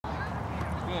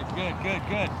Good, good,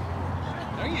 good.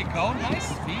 There you go. Nice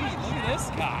speed. Look at this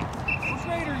guy. What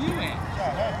grade are you in?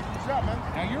 Good job, man.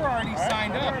 Now you're already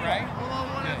signed up, right? All I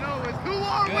want to know is who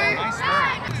are we? Good. Nice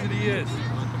work. That's what he is.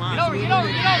 Come on. Get over, get over,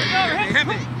 get over, get over. Hit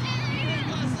me.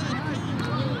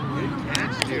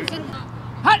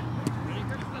 Hut!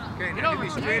 Okay, now hit me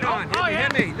straight on.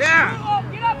 Hit me. There. Get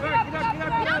up, get up, get up, get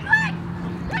up.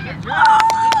 Good job.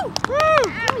 Oh,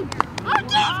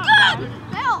 that's good!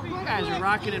 Bill! You guys are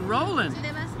rocking and rolling. All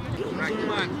right,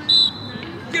 come on.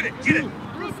 Get it, get it.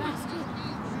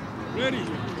 Ready.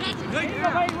 There you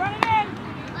go, buddy. Run it in.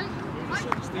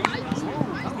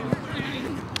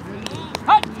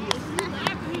 Hut!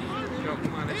 Go,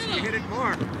 come on. Let's see you hit it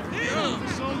more.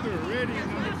 Shoulder ready,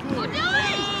 number 4. Do it!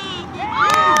 Oh!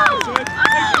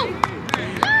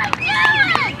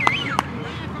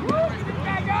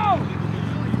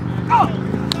 Oh!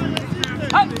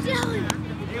 Here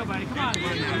you go, buddy. Come on. You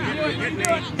can do it. You can do it.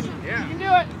 Yeah. You can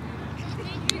do it.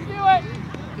 You can do it.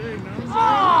 Oh!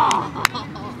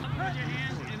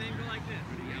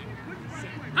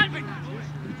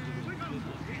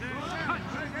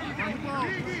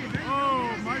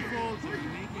 Oh, my fault.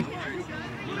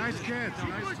 Nice catch,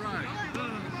 nice try. It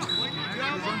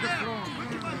was underthrown.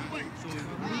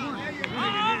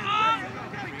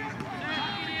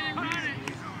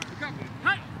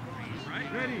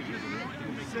 Ready.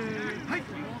 Set.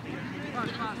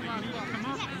 Come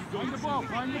up. Find the ball.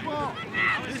 Find the ball.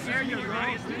 There you go.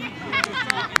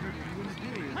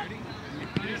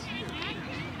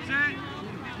 Set.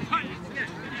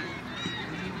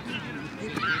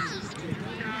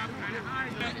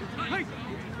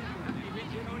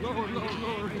 Lower.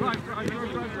 Drive.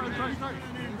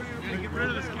 Get rid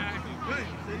of this guy. Good.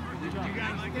 You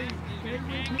got it.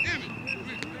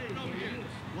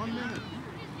 1 minute.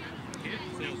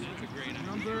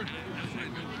 Number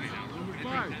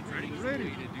 5.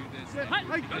 Ready. Set. Hike.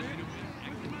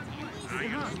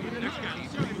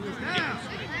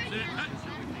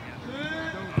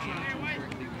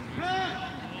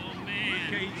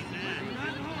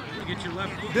 Get your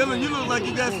left foot. Dylan, you look like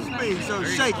you got some speed, so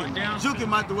shake him. Juke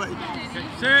him out the way.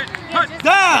 Set. Hut.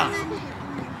 Down!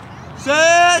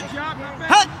 Set!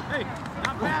 Hut! Hey,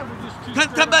 not bad. We're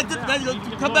just Come back there you go.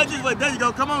 Come back this way. There you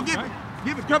go. Come on, give it.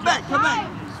 Give it. Come back.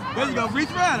 There you go.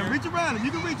 Reach around him. You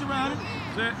can reach around him.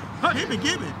 Set. Hut. Give it.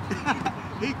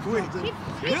 He quick.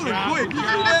 Dylan quick. You see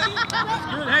that? That's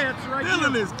good. Hey, that's right.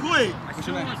 Dylan is quick. What's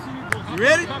your name? You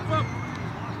ready? Up.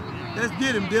 Let's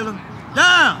get him, Dylan.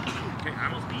 Down! Okay,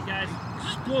 I don't speed, guys.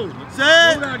 Explode.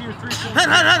 Set. Hold out your 3 points.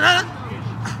 Hut.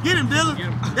 Get him, Dylan.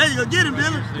 There you go. Get him,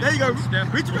 Dylan. There you go.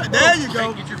 Reach around. There you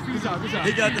go. Get your feet out.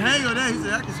 He got the hang on that. He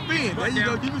said, I can spin. There you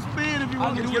go. Give him spin if you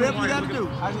want to do whatever you got to do.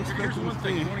 I didn't expect him to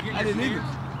spin. I didn't either.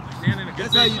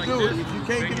 That's how you do it. If you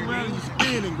can't get around and you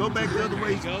spin and go back the other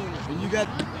way, and you got,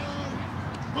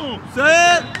 boom,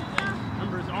 set.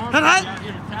 Remember his arm. Hut. Out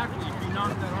here to tackle. If you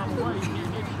knock that arm away, you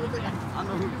can't hit you. I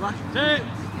know who's blocking. Set.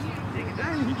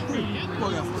 Boy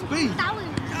got some speed.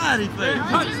 God, he fast.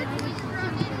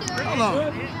 Hold on. I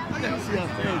got to see how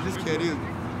fast this cat is.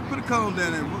 Put a cone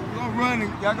down there. We're gonna run.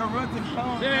 Y'all gonna run to the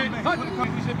cone.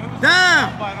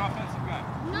 Down.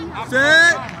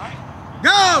 Set.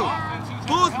 Go.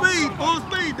 Full speed.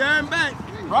 Down back.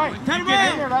 Right. Turn You get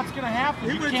around. in there, that's going to happen.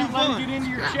 He You went can't too let far. him get into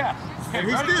your chest. And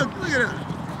he still, look at that.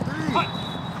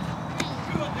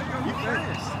 You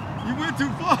fast. You went too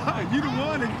far. You the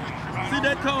one that, see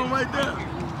that cone right there?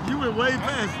 You went way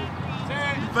past it.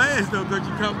 You fast though, because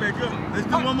you come back up. Let's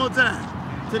do one more time.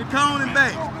 To the cone and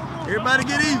back. Everybody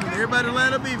get even. Everybody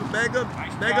line up even. Back up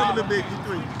a little bit. You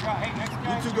 3.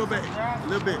 You 2 go back a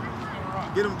little bit.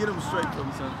 Get them straight for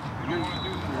me, son.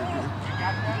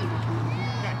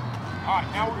 All right,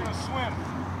 now we're going to swim.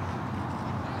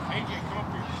 AJ, come up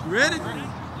here. You ready?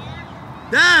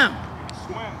 Down.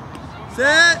 Swim.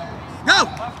 Set. Go.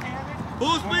 Left-handed.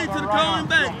 Full speed to the cone and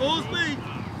back. Full speed.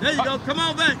 There you go. Come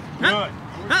on back. Good.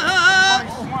 That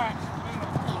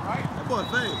Right? boy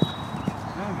fast.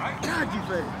 God, you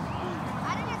fast.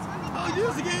 Oh, you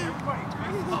again?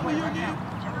 Oh, you again?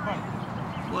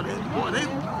 Boy,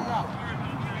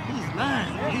 he's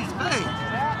 9. He's fast.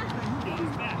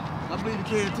 I believe he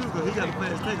can too, because he got a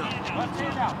fast takeoff. Left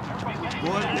hand out.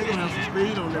 Boy, they're going to have some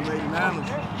speed on them 89ers.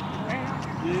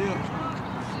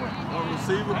 Yeah.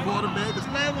 Receiver, quarterback, the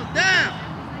level down.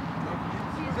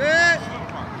 Set.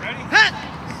 Hut.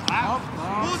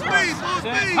 Full speed.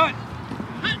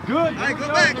 Good. Hey, go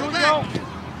back.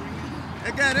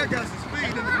 That guy there got some speed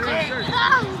in the green shirt.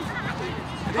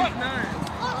 He's 9.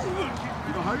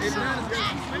 He's 9 has got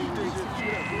some speed in it.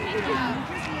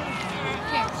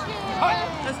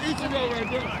 That's Ichiro right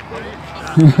there.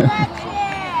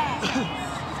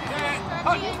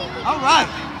 All right.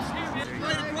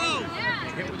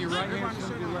 Hit with your right hand,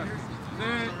 swing with your left.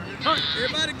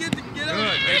 Everybody get up. Good,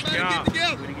 nice Everybody job. get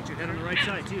together. Way to get your head on the right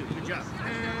side, too. Good job.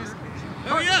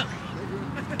 Hurry up.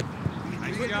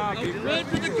 Nice job. Run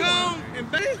to the cone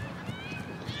and bang.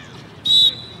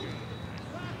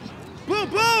 Boom,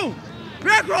 boom.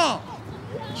 Back roll.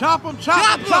 Chop him,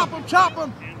 chop him, chop him, chop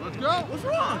him. Let's go. What's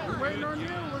wrong? We're waiting on you.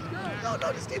 Let's go.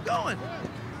 No, just keep going.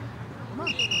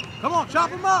 Come on, chop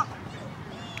him up.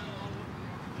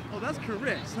 Oh, that's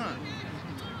correct, huh?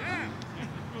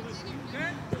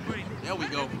 There we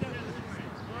go.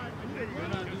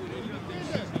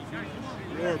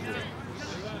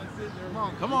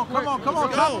 Come on,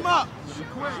 chop him up.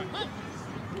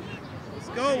 Let's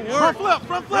go, work.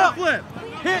 Front flip.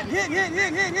 Hit.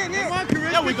 Come on,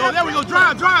 Chris. There we go.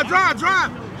 Drive.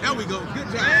 There we go. Good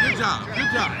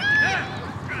job.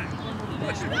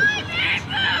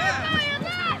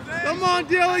 Come on,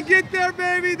 Dylan, get there,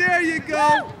 baby. There you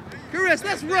go. Chris,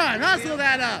 let's run. Hustle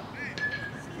that up.